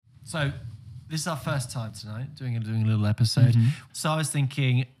So this is our first time tonight doing a little episode. So I was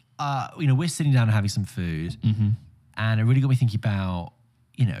thinking, we're sitting down and having some food, and it really got me thinking about,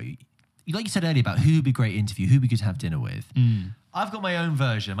 like you said earlier, about who would be a great interview, who we could have dinner with. I've got my own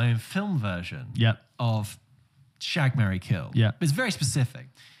version, my own film version of Shag, Marry, Kill. Yeah. But it's very specific.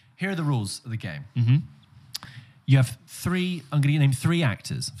 Here are the rules of the game. You have I'm going to name three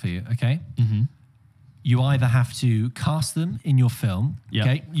actors for you, okay? You either have to cast them in your film,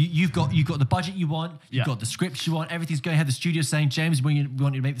 okay? You've got the budget you want, you've got the scripts you want, everything's going ahead. The studio's saying, James, we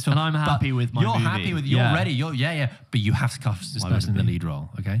want you to make this film. And I'm happy with my movie. You're happy with it, you're ready, but you have to cast this person in the lead role,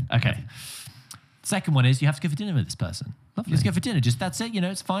 okay? Okay. Second one is you have to go for dinner with this person. Lovely. Just go for dinner, just that's it,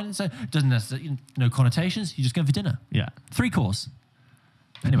 it's fine. So it doesn't necessarily, no connotations, you just go for dinner. Yeah. 3 course.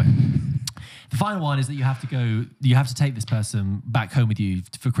 Anyway, the final one is that you have to take this person back home with you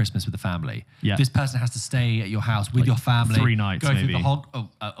for Christmas with the family. Yeah. This person has to stay at your house with your family. 3 nights, go maybe. Through the whole,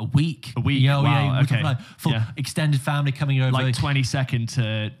 a week. A week, wow, okay. Full extended family coming over. Like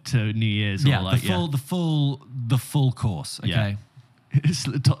 22nd to New Year's. Yeah, or like, the full course, okay?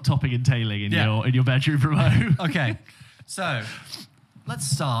 Yeah. Topping and tailing in your bedroom from home. Okay, so let's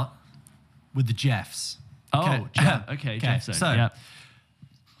start with the Jeffs. Oh, Jeff. Okay, Jeff. So,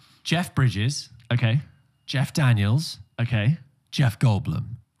 Jeff Bridges. Okay. Jeff Daniels. Okay. Jeff Goldblum.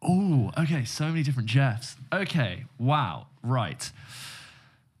 Oh, okay. So many different Jeffs. Okay. Wow. Right.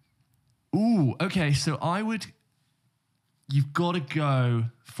 Ooh, okay. So you've got to go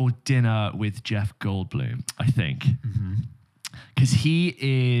for dinner with Jeff Goldblum, I think. Because he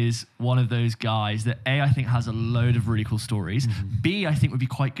is one of those guys that A, I think has a load of really cool stories. B, I think would be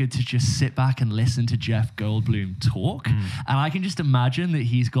quite good to just sit back and listen to Jeff Goldblum talk. And I can just imagine that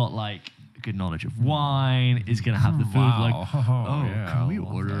he's got like a good knowledge of wine, is going to have the food can we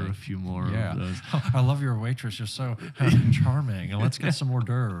order a few more of those? I love your waitress. You're so charming. And let's get some hors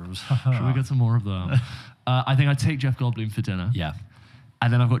d'oeuvres. Should we get some more of them? I think I'd take Jeff Goldblum for dinner. Yeah.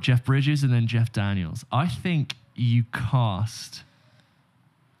 And then I've got Jeff Bridges and then Jeff Daniels. I think you cast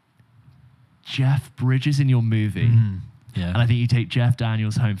Jeff Bridges in your movie. And I think you take Jeff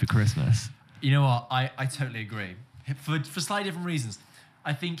Daniels home for Christmas. You know what? I totally agree. For slightly different reasons.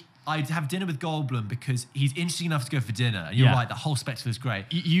 I think I'd have dinner with Goldblum because he's interesting enough to go for dinner. And you're right, the whole spectacle is great.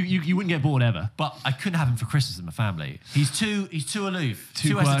 You wouldn't get bored ever. But I couldn't have him for Christmas with my family. He's too aloof.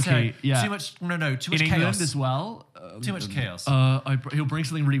 Too esoteric. quirky. Too much In chaos. England as well. Too much chaos. He'll bring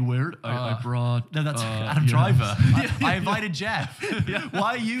something really weird. I brought... No, that's Adam Driver. I invited Jeff.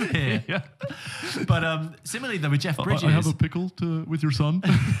 Why are you here? But similarly, though, with Jeff Bridges... I have a pickle with your son.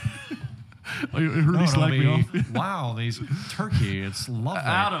 I heard he slagged me off. Wow, these turkey, it's lovely.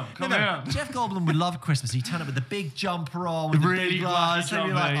 Adam, come here. Jeff Goldblum would love Christmas. He'd turn up with the big jumper on, with the big glass. He'd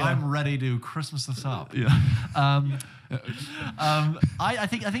be like, I'm ready to Christmas this up. I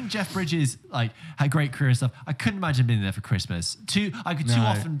think Jeff Bridges had great career and stuff. I couldn't imagine being there for Christmas. I could too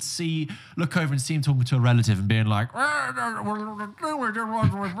often look over and see him talking to a relative and being like,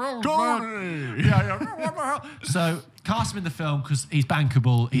 so cast him in the film because he's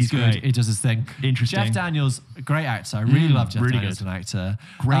bankable, he's good, he does his thing. Interesting. Jeff Daniels, a great actor. I really love Jeff Daniels as an actor.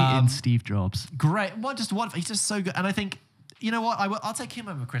 Great in Steve Jobs. Great. Just wonderful. He's just so good. And I think, you know what, I'll take him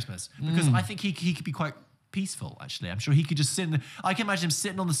over Christmas because I think he could be quite peaceful, actually. I'm sure he could just sit I can imagine him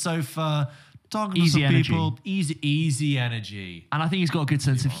sitting on the sofa, talking to some people. Easy energy. And I think he's got a good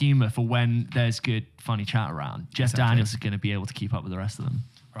sense of humour for when there's good, funny chat around. Jeff Daniels is going to be able to keep up with the rest of them.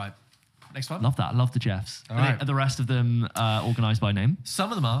 Right. Next one. Love that. I love the Jeffs. Right. Are the rest of them organised by name? Some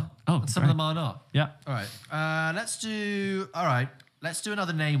of them are. Oh, some of them are not. Yeah. All right. Let's do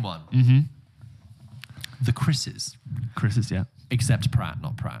another name one. The Chris's. Chris's, yeah. Except Pratt,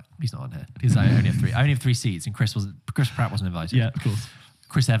 not Pratt. He's not on here because I only have 3 seats, and Chris Pratt wasn't invited. Yeah, of course.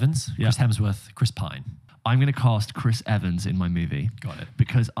 Chris Evans, Chris Hemsworth, Chris Pine. I'm going to cast Chris Evans in my movie. Got it.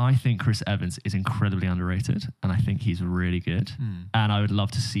 Because I think Chris Evans is incredibly underrated, and I think he's really good. And I would love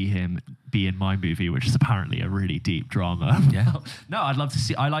to see him be in my movie, which is apparently a really deep drama. Yeah. No, I'd love to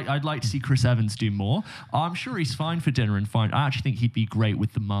see. I'd like to see Chris Evans do more. I'm sure he's fine for dinner and fine. I actually think he'd be great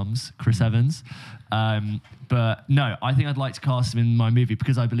with the mums, Chris Evans. But no, I think I'd like to cast him in my movie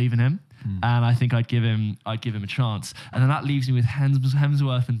because I believe in him. And I think I'd give him a chance. And then that leaves me with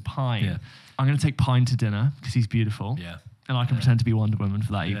Hemsworth and Pine. Yeah. I'm going to take Pine to dinner because he's beautiful. Yeah. And I can pretend to be Wonder Woman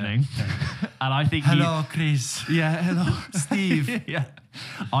for that evening. And I think hello, Chris. Yeah, hello, Steve. Yeah.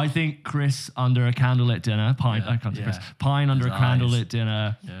 I think Chris under a candlelit dinner, Pine. I can't say Chris. Pine under a candlelit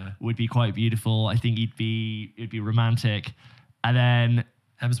dinner would be quite beautiful. I think it'd be romantic. And then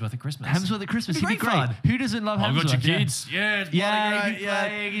Hemsworth at Christmas. Hemsworth at Christmas. He'd be great. fun. Who doesn't love I've Hemsworth? got your kids. Yeah, it's Yeah, bloody he'd be great.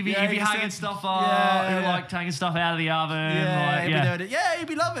 playing, he'd be Yeah, hanging he's stuff so- up, Yeah, yeah. like taking stuff out of the oven. Yeah, like, he'd be doing it. Yeah, he'd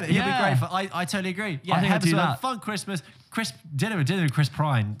be loving it. He'd Yeah. be great. I totally agree. Yeah, I think I'd do Hemsworth, that. fun Christmas. Dinner with Chris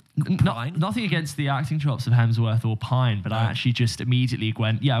Pine. Nothing against the acting chops of Hemsworth or Pine, but I actually just immediately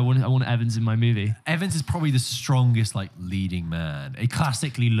went, yeah, I want Evans in my movie. Evans is probably the strongest like leading man, a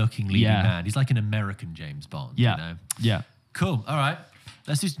classically looking leading Yeah. man. He's like an American James Bond. Yeah, You know? yeah. Cool. All right.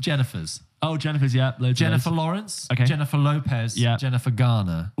 Let's do some Jennifers. Oh, Jennifer's, yeah. Loads of Jennifer those. Lawrence. Okay. Jennifer Lopez. Yeah. Jennifer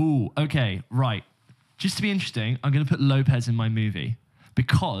Garner. Ooh, okay, right. Just to be interesting, I'm going to put Lopez in my movie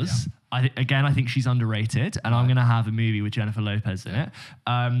because, I think she's underrated, and I'm going to have a movie with Jennifer Lopez in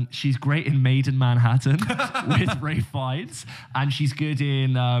it. She's great in Made in Manhattan with Ray Fiennes, and she's good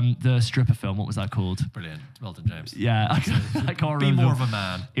in the stripper film. What was that called? Brilliant. Well done, James. Yeah, I can't Be remember. more of a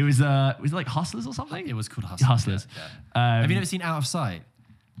man. It was like Hustlers or something? It was called Hustlers. Hustlers. Yeah. Have you never seen Out of Sight?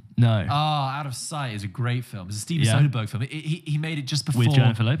 No. Oh, Out of Sight is a great film. It's a Steven Yeah. Soderbergh film. He made it just before With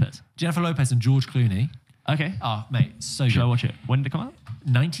Jennifer Lopez. Jennifer Lopez and George Clooney. Okay. Oh, mate, so Should I good. watch it? When did it come out?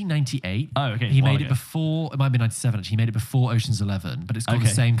 1998. Oh, okay. He While made it ago. before, it might be 97 actually. He made it before Ocean's 11, but it's got the Okay.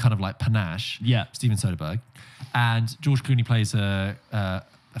 same kind of like panache. Yeah. Steven Soderbergh. And George Clooney plays a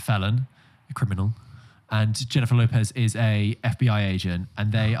felon, a criminal. And Jennifer Lopez is a FBI agent,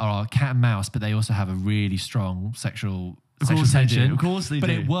 and they are cat and mouse, but they also have a really strong sexual course they do. tension. Of course they but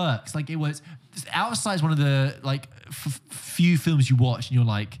do. it works. Like it works. Out of Sight is one of the like few films you watch and you're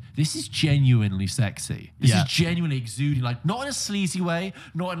like, this is genuinely sexy. This Yeah. is genuinely exuding, like not in a sleazy way,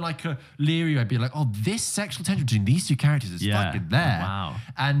 not in like a leery way, but like, oh, this sexual tension between these two characters is Yeah. fucking there. Wow.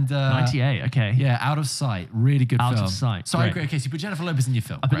 And 98, okay. yeah, Out of Sight, really good Out of film. Sight, So I great. agree. Okay, so you put Jennifer Lopez in your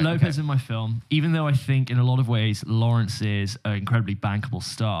film. I put Great, Lopez okay. in my film, even though I think in a lot of ways Lawrence is an incredibly bankable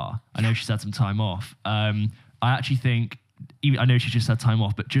star. I know she's had some time off. I actually think, I know she just had time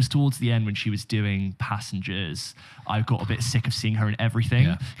off, but just towards the end when she was doing Passengers, I got a bit sick of seeing her in everything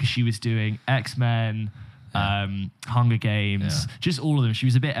Yeah. because she was doing X-Men, Hunger Games, Yeah. just all of them. She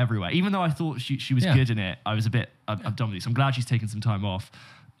was a bit everywhere. Even though I thought she was Yeah. good in it, I was a bit, I'm done with this. I'm glad she's taken some time off.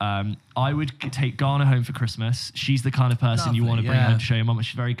 I would take Garner home for Christmas. She's the kind of person you Lovely, want to bring yeah. home to show your mum.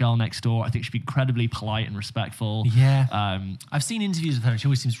 She's very girl next door. I think she'd be incredibly polite and respectful. Yeah. I've seen interviews with her and she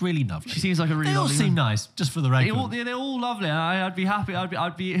always seems really lovely. She seems like a really They all lovely seem woman. nice, just for the record. They're all lovely. I'd be happy.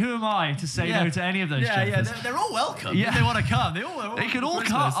 I'd be. Who am I to say no to any of those? Yeah, Jennifers? they're all welcome. Yeah. If they want to come. They could all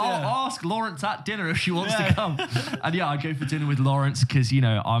come. I'll ask Lawrence at dinner if she wants to come. And yeah, I'd go for dinner with Lawrence because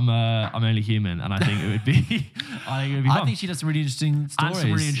I'm only human, and I think it would be. I think it would be fun. I think she does some really interesting stories.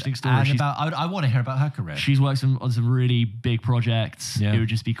 some really interesting stories. And She's- I want to hear about her career. She's worked on some really big projects. Yeah. It would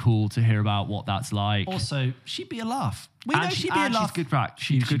just be cool to hear about what that's like. Also, she'd be a laugh. We know she'd be a and laugh. She's good crack.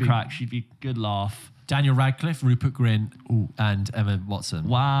 She's good crack. She'd be good laugh. Daniel Radcliffe, Rupert Grint, and Emma Watson.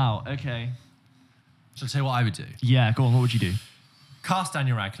 Wow. Okay. So I'll tell you what I would do. Yeah. Go on. What would you do? Cast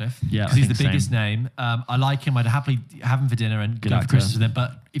Daniel Radcliffe. Yeah, because I he's the think biggest same. name. I like him. I'd happily have him for dinner and Good go for actor. Christmas with him.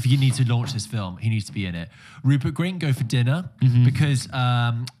 But if you need to launch this film, he needs to be in it. Rupert Grint, go for dinner Mm-hmm. because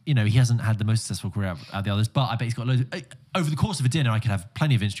he hasn't had the most successful career out of the others. But I bet he's got loads. Over the course of a dinner, I could have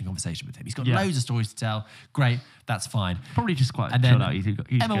plenty of interesting conversation with him. He's got Yeah. loads of stories to tell. Great, that's fine. Probably just quite And chilled then out. He's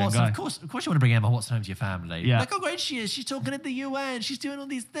Emma a Watson, guy. of course you want to bring Emma Watson home to your family. Yeah. Like how great she is. She's talking at the UN. She's doing all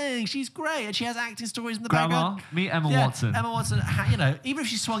these things. She's great, and she has acting stories in the Grandma, background. meet Emma Yeah, Watson. Emma Watson, even if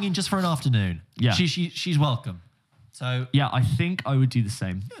she's swung in just for an afternoon, Yeah. she's welcome. So Yeah, I think I would do the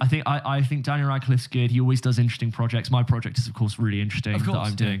same. I think Daniel Radcliffe's good. He always does interesting projects. My project is, of course, really interesting of course, that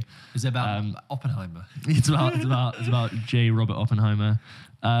I'm doing. Is it about Oppenheimer? It's about J. Robert Oppenheimer.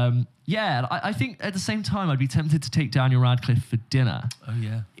 Yeah, I think at the same time I'd be tempted to take Daniel Radcliffe for dinner. Oh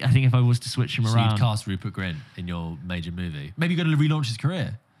yeah. I think if I was to switch him So around, you'd cast Rupert Grint in your major movie. Maybe you're going to relaunch his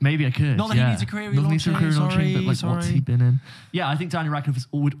career. maybe I could. Not that he yeah. needs a career Not that he needs a relaunching, career relaunching, sorry, but like what's sorry. he been in? Yeah, I think Daniel Radcliffe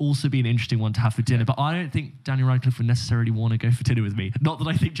would also be an interesting one to have for dinner, but I don't think Daniel Radcliffe would necessarily want to go for dinner with me. Not that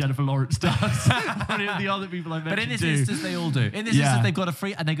I think Jennifer Lawrence does. Or any of the other people I mentioned But in this do. instance, they all do. In this Yeah. instance, they've got a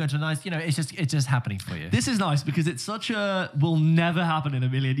free and they go to a nice. It's just happening for you. This is nice because it's such a will never happen in a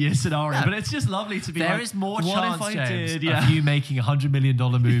million year scenario, No. but it's just lovely to be There like, is more what chance, if I James, did? Yeah. of you making $100 million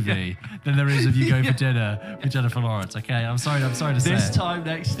movie than there is of you going for dinner with Jennifer Lawrence. Okay, I'm sorry to say This it. time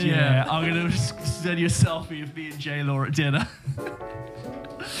next year, Yeah. I'm going to send you a selfie of me and J-Law at dinner.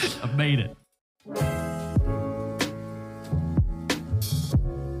 I've made it.